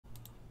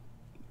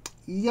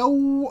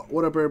Yo,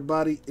 what up,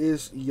 everybody?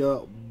 It's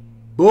your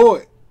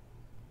boy,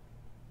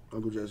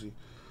 Uncle Jesse.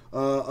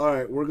 All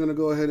right, we're gonna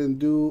go ahead and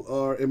do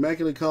our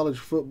Immaculate College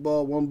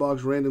Football one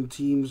box random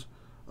teams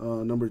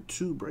number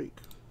 2 break.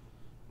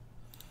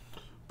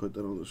 Put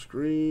that on the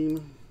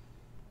screen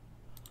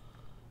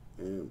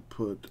and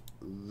put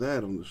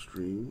that on the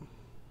screen,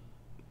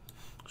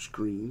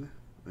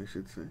 I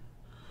should say.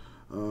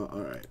 All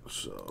right,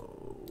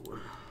 so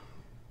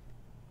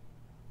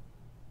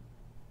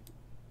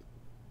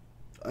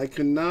I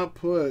cannot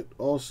put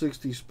all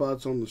 60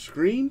 spots on the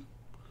screen.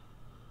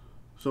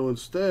 So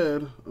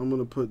instead, I'm going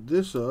to put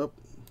this up.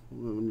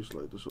 Let me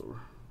slide this over.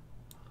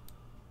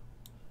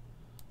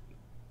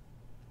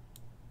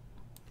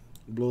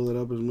 Blow that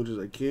up as much as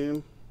I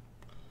can.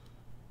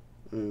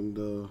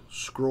 And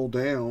scroll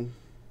down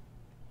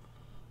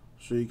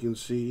so you can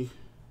see.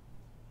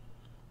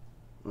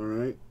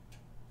 Alright.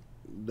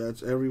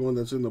 That's everyone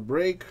that's in the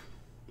break.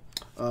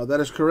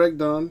 That is correct,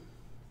 Don.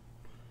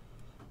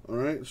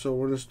 Alright, so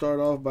we're going to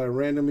start off by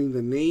randoming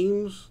the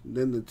names,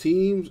 then the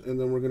teams, and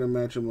then we're going to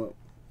match them up.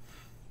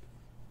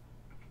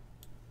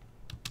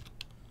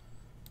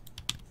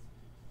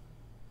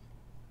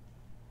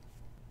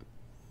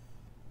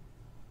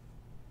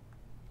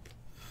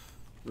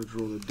 Let's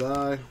roll the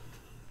die.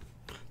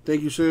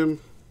 Thank you, Sim.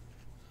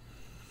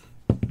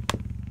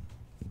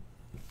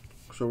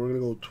 So we're going to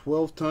go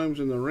 12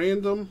 times in the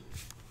random.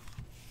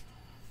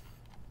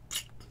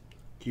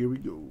 Here we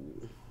go.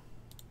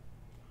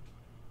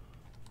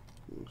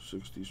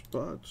 60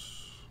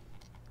 spots.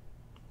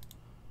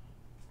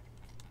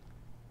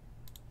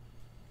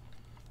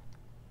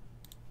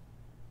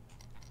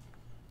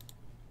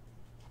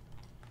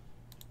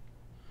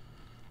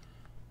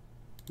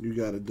 You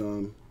got it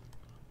done.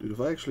 Dude, if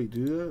I actually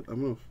do that,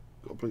 I'm going to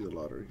go play the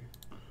lottery.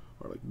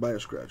 Or like buy a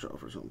scratch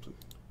off or something.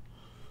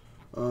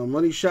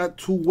 Money shot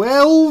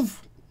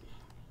 12.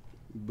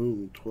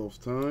 Boom,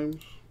 12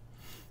 times.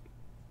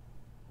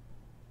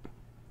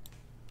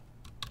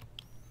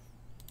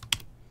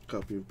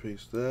 Copy and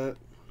paste that.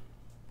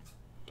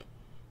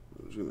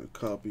 I'm just going to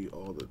copy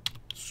all the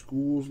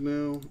schools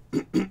now.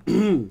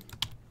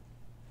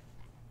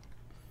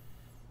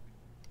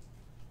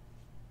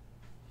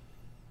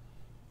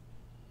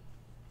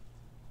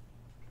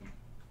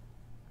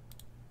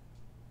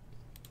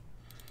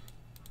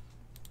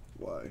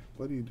 Why?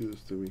 Why do you do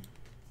this to me?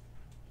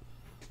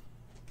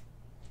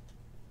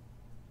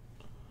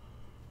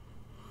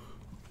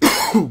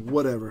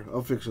 Whatever.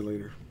 I'll fix it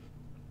later.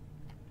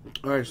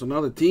 Alright, so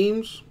now the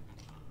teams.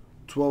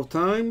 12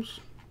 times.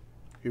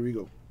 Here we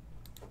go.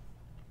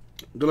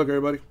 Good luck,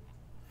 everybody.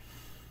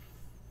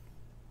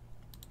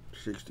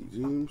 60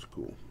 teams.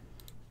 Cool.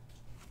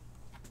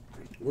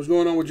 What's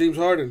going on with James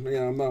Harden?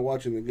 Yeah, I'm not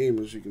watching the game,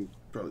 as you can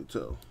probably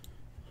tell.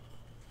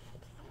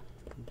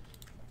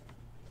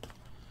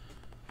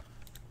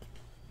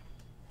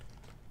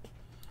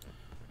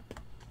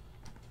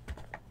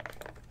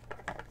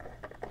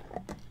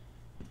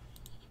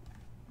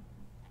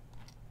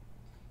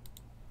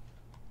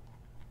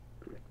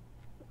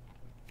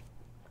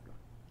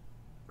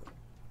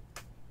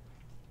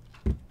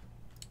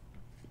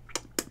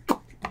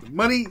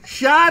 Money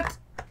shot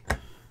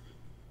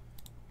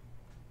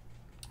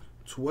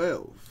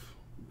 12.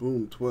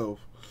 Boom, 12.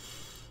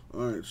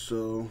 Alright,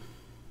 so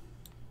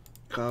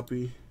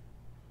copy,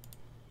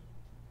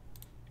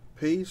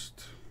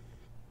 paste.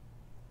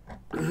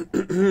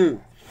 So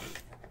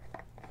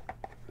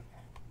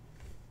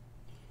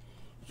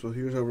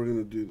here's how we're going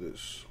to do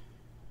this.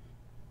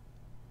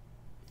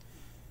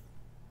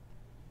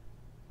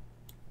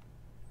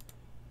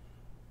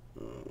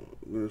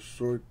 I'm going to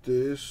sort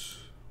this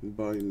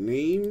by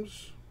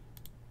names.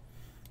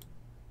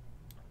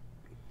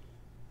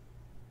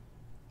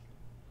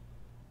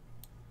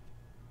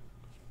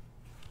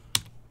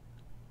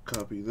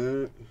 Copy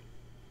that.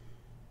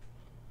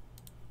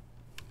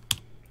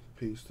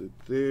 Paste it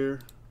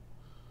there.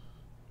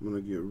 I'm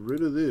going to get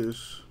rid of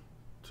this.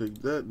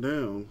 Take that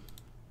down.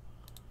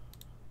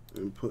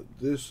 And put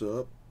this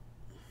up.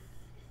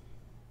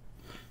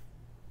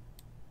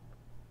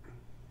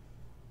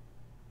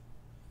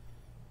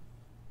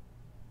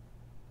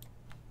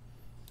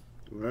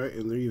 Right,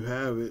 and there you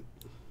have it.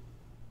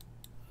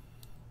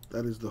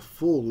 That is the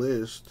full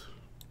list.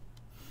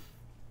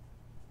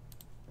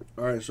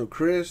 Alright, so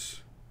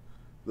Chris,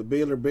 the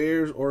Baylor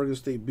Bears, Oregon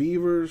State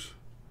Beavers.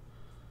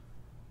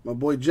 My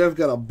boy Jeff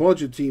got a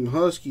bunch of teams.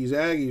 Huskies,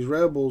 Aggies,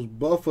 Rebels,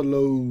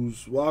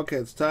 Buffaloes,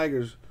 Wildcats,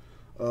 Tigers,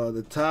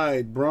 the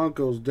Tide,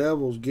 Broncos,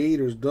 Devils,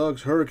 Gators,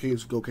 Ducks,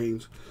 Hurricanes, go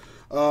Canes.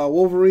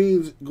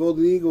 Wolverines,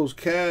 Golden Eagles,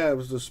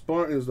 Cavs, the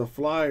Spartans, the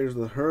Flyers,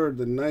 the Herd,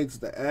 the Knights,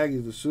 the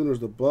Aggies, the Sooners,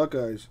 the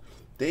Buckeyes.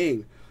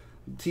 Dang.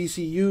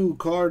 TCU,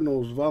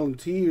 Cardinals,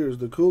 Volunteers,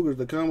 the Cougars,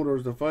 the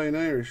Commodores, the Fighting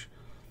Irish,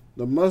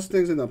 the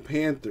Mustangs, and the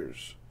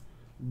Panthers.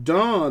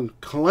 Don,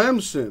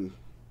 Clemson.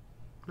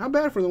 Not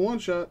bad for the one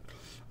shot.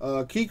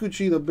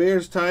 Kikuchi, the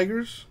Bears,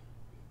 Tigers.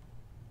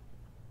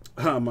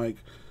 Mike.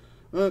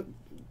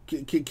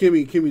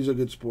 Kimmy's a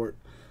good sport.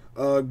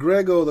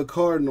 Grego, the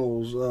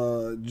Cardinals.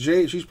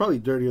 She's probably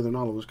dirtier than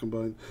all of us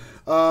combined.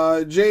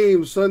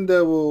 James, Sun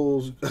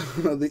Devils.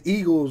 The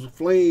Eagles,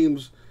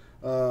 Flames.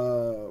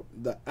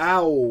 The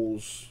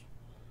Owls.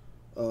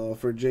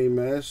 For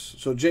James.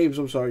 So James,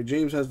 I'm sorry.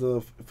 James has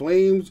the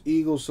Flames,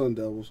 Eagles, Sun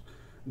Devils.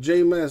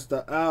 James,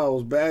 the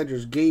Owls,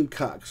 Badgers,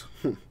 Gamecocks.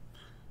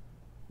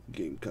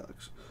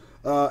 Gamecocks.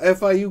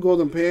 FIU,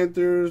 Golden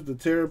Panthers, the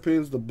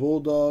Terrapins, the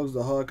Bulldogs,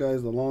 the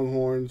Hawkeyes, the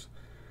Longhorns.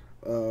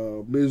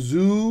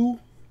 Mizzou,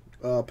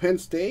 Penn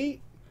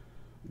State,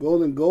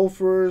 Golden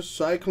Gophers,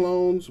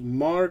 Cyclones,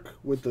 Mark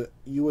with the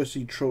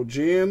USC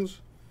Trojans,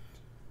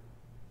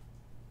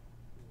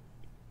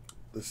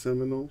 the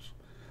Seminoles,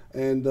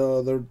 and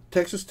the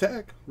Texas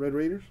Tech Red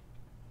Raiders.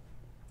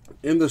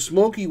 In the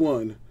smoky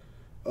one,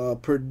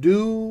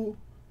 Purdue,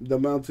 the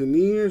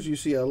Mountaineers,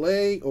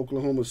 UCLA,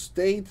 Oklahoma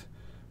State,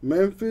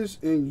 Memphis,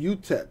 and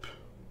UTEP.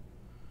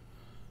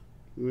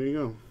 There you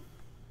go.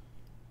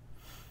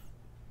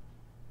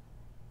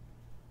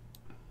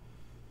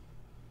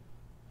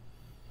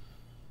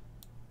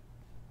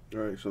 All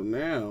right, so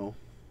now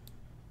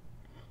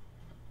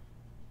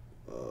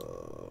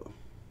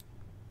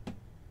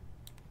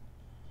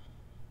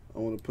I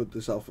want to put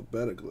this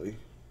alphabetically.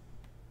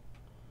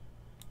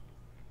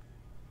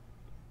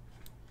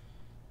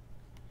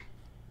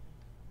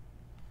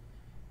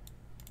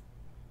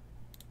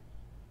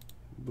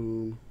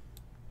 Boom.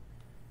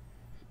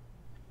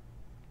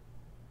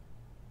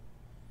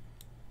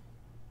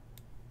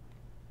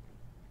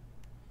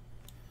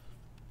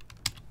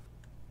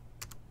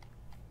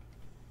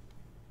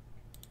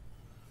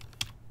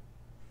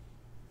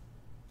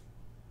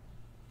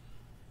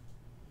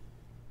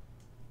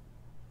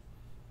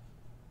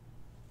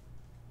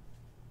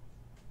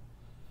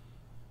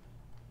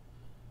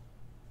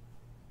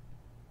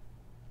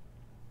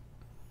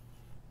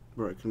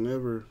 Bro, I can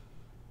never.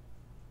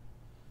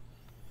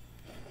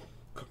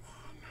 Come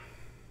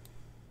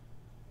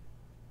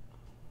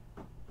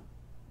on.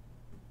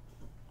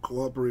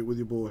 Cooperate with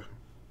your boy.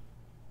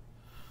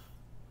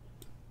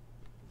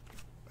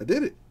 I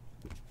did it.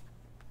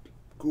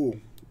 Cool.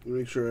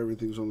 Make sure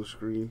everything's on the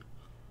screen.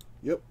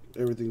 Yep,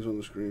 everything's on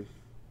the screen.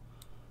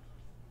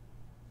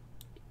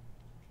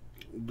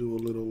 Do a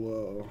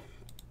little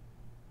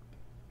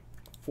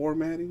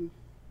formatting.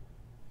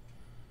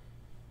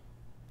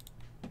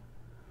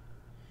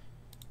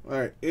 All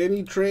right,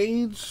 any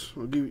trades?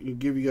 I'll give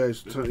you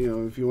guys time, you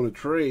know, if you want to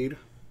trade.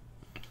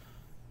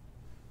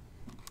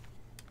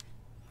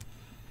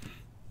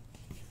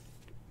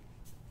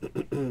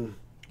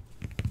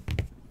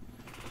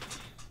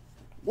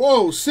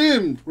 Whoa,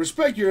 Sim,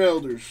 respect your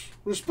elders.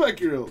 Respect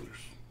your elders.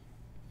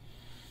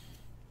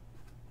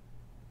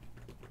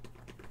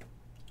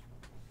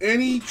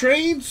 Any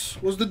trades?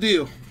 What's the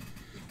deal?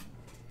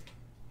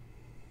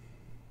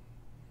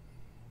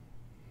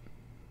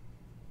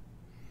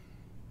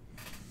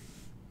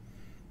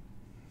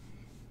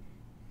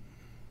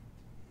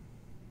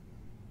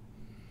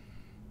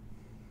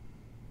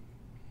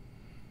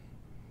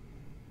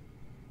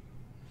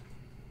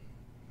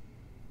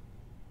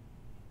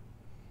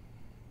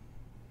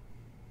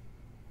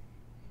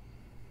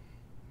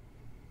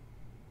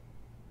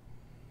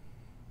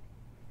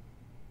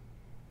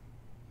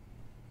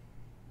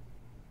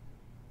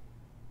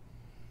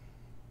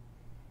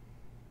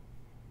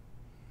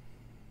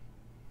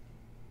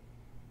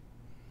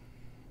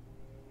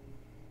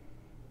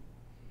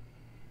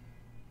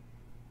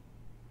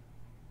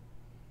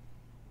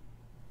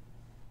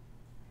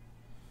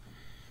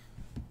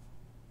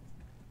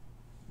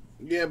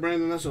 Yeah,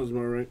 Brandon, that sounds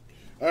about right.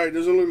 All right,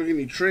 doesn't look like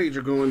any trades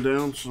are going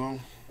down, so.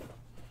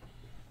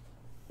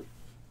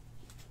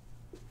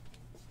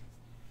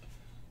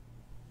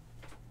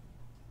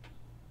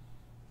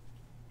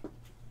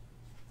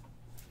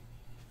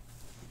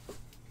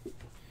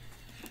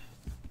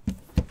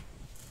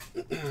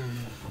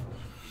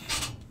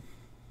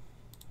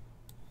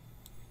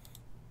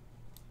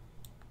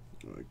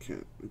 I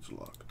can't, it's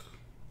locked.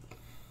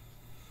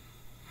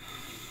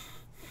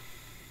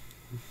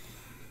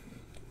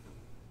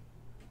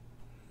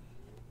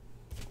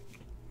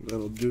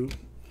 That'll do.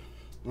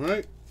 All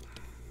right.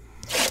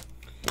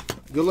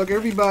 Good luck,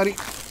 everybody.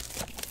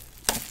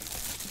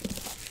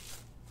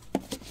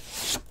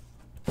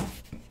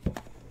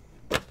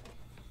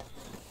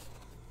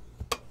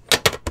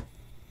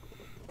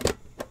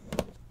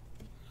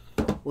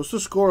 What's the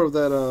score of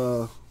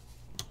that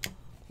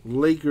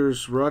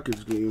Lakers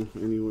Rockets game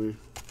anyway?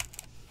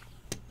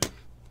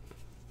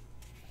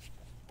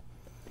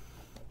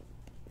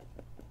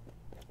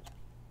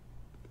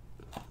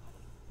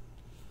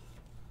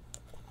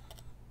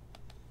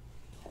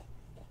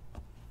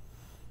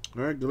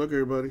 All right, good luck,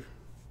 everybody.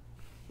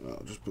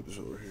 I'll just put this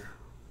over here.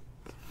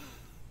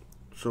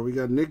 So we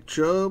got Nick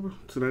Chubb,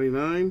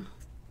 /99.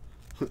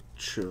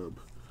 Chubb.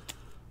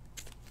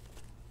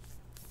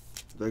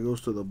 That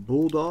goes to the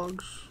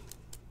Bulldogs.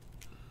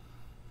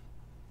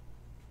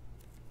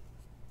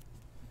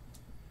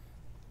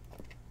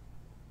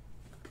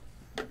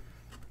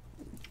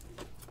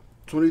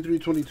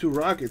 /23-22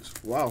 Rockets.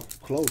 Wow,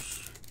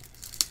 close.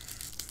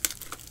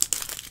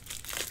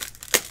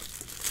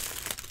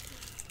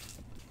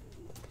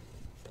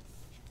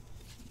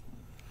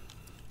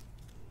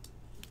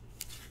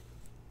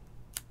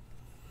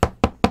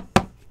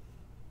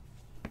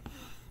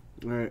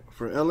 All right,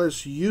 for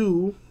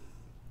LSU,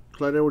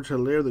 Clyde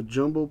Edwards-Helaire, the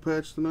jumbo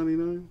patch to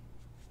 99.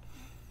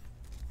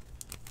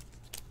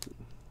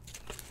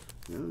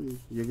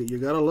 Yeah, you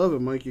gotta love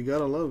it, Mike. You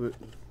gotta love it.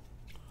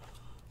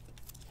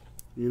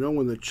 You know,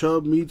 when the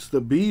chub meets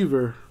the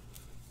beaver.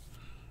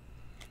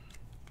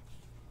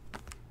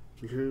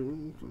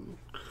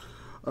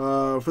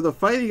 For the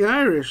Fighting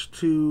Irish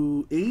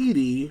to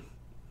 80,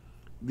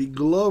 the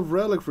glove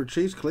relic for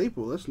Chase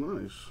Claypool. That's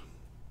nice.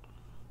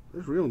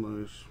 That's real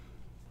nice.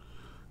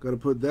 Got to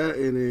put that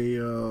in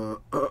a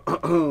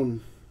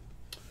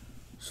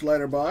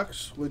slider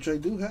box, which I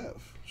do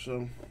have.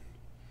 So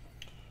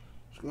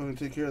let's go ahead and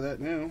take care of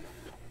that now.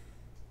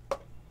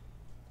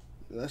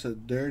 That's a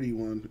dirty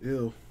one.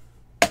 Ew.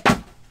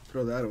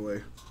 Throw that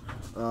away.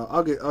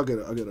 I'll get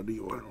a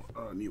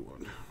new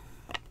one.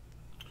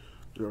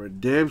 The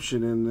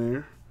redemption in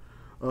there.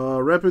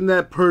 Repping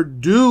that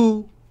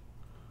Purdue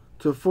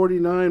to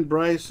 49,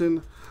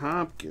 Bryson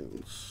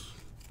Hopkins.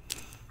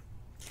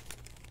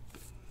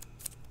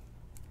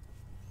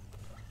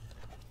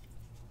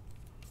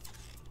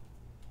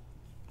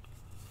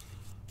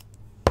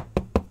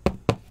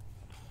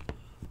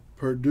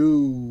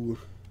 Purdue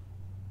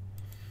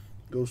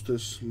goes to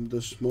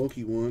the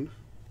smoky one.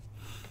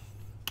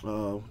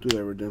 Do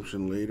that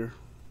redemption later.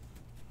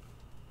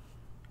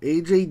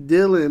 A.J.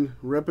 Dillon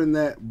repping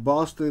that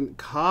Boston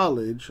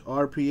College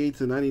RPA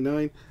to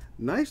 99.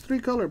 Nice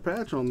 3-color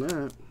patch on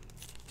that.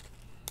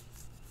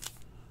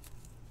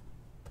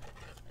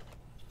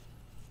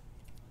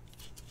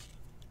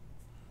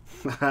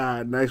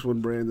 Nice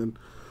one, Brandon.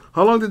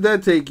 How long did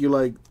that take you?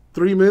 Like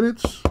 3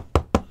 minutes?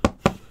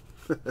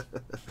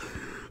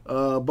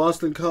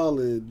 Boston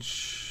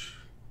College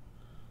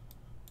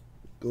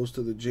goes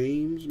to the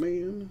James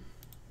man.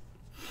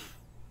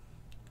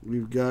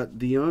 We've got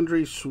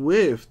DeAndre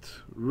Swift,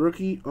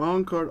 rookie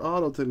on-card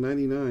auto to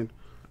 99.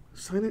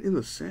 Sign it in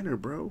the center,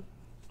 bro.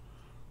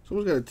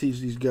 Someone's got to teach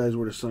these guys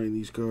where to sign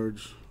these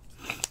cards.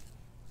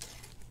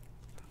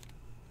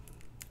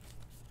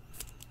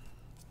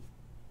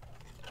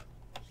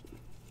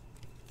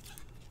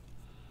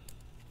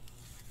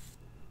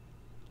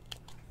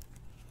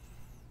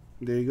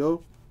 There you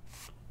go.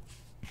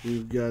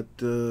 We've got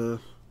the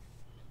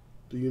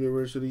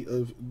University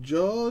of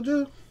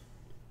Georgia.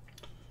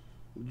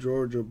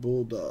 Georgia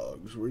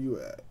Bulldogs. Where you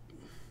at?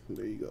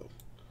 There you go.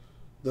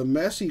 The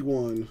messy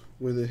one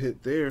with a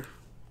hit there.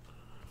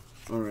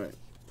 All right.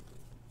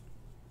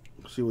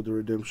 Let's see what the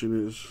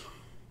redemption is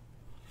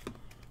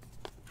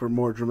for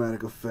more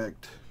dramatic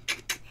effect.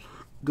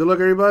 Good luck,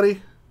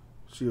 everybody.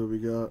 See what we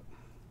got.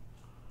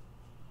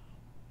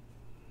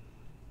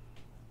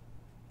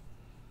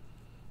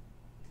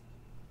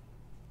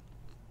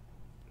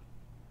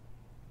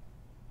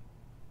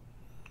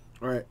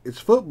 All right, it's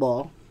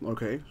football.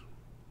 Okay.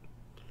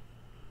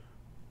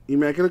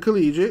 Immaculate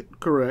Collegiate,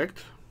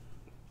 correct.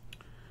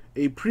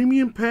 A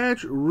premium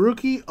patch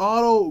rookie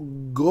auto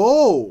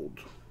gold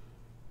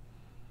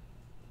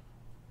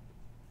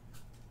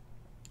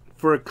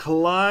for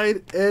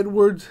Clyde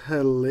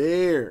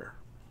Edwards-Helaire.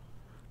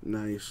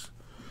 Nice.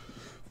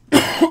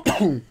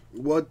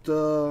 What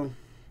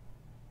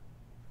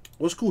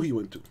school he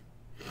went to?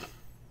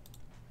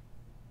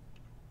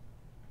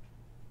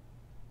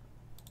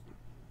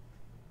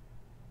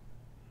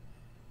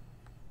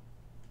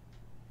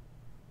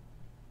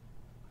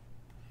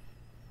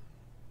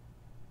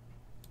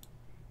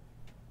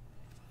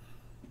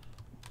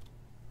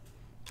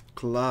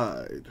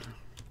 Clyde.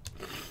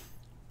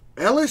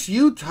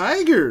 LSU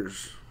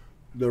Tigers.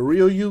 The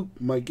real you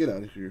might get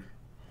out of here.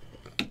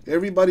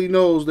 Everybody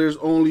knows there's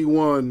only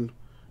one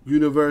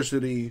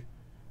university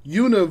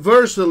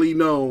universally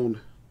known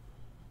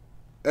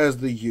as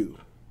the U.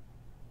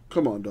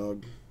 Come on,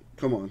 dog.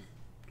 Come on.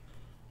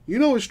 You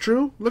know it's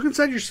true. Look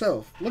inside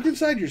yourself. Look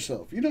inside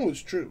yourself. You know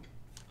it's true.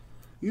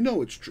 You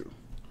know it's true.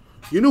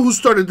 You know who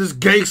started this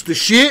gangster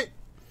shit?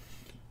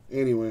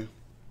 Anyway.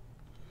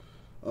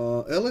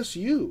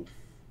 LSU.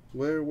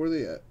 Where were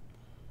they at?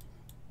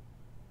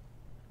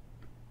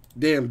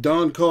 Damn,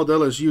 Don called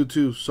LSU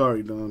too.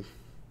 Sorry, Don.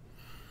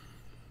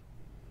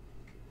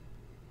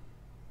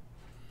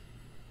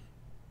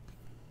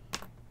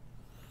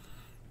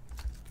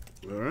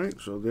 Alright,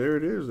 so there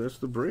it is. That's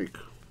the break.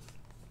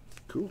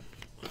 Cool.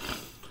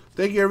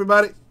 Thank you,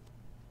 everybody.